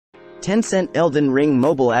Tencent Elden Ring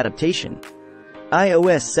mobile adaptation.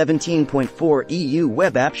 iOS 17.4 EU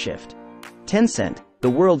web app shift. Tencent, the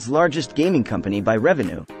world's largest gaming company by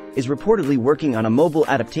revenue, is reportedly working on a mobile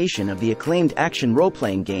adaptation of the acclaimed action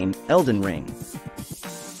role-playing game, Elden Ring.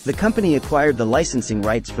 The company acquired the licensing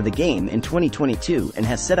rights for the game in 2022 and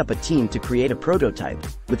has set up a team to create a prototype,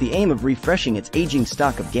 with the aim of refreshing its aging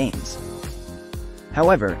stock of games.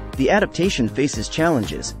 However, the adaptation faces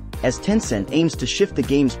challenges, as Tencent aims to shift the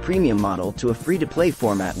game's premium model to a free-to-play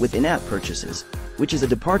format with in-app purchases, which is a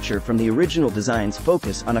departure from the original design's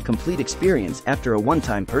focus on a complete experience after a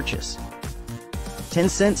one-time purchase.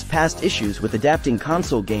 Tencent's past issues with adapting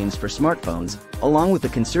console games for smartphones, along with a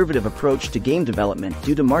conservative approach to game development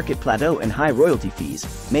due to market plateau and high royalty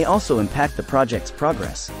fees, may also impact the project's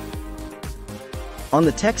progress. On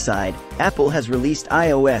the tech side, Apple has released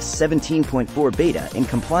iOS 17.4 beta in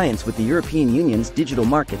compliance with the European Union's Digital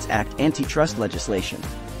Markets Act antitrust legislation.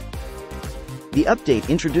 The update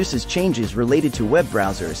introduces changes related to web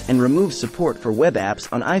browsers and removes support for web apps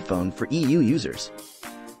on iPhone for EU users.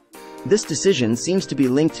 This decision seems to be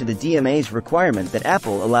linked to the DMA's requirement that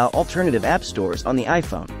Apple allow alternative app stores on the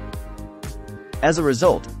iPhone. As a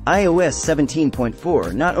result, iOS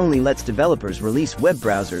 17.4 not only lets developers release web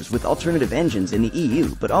browsers with alternative engines in the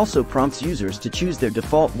EU but also prompts users to choose their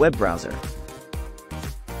default web browser.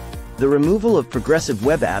 The removal of progressive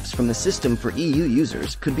web apps from the system for EU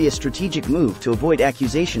users could be a strategic move to avoid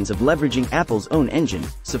accusations of leveraging Apple's own engine,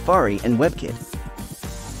 Safari and WebKit.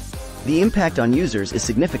 The impact on users is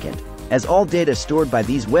significant, as all data stored by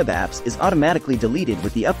these web apps is automatically deleted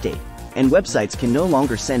with the update, and websites can no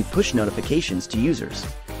longer send push notifications to users.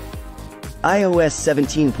 iOS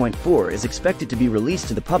 17.4 is expected to be released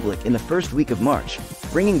to the public in the first week of March,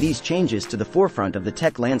 bringing these changes to the forefront of the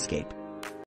tech landscape.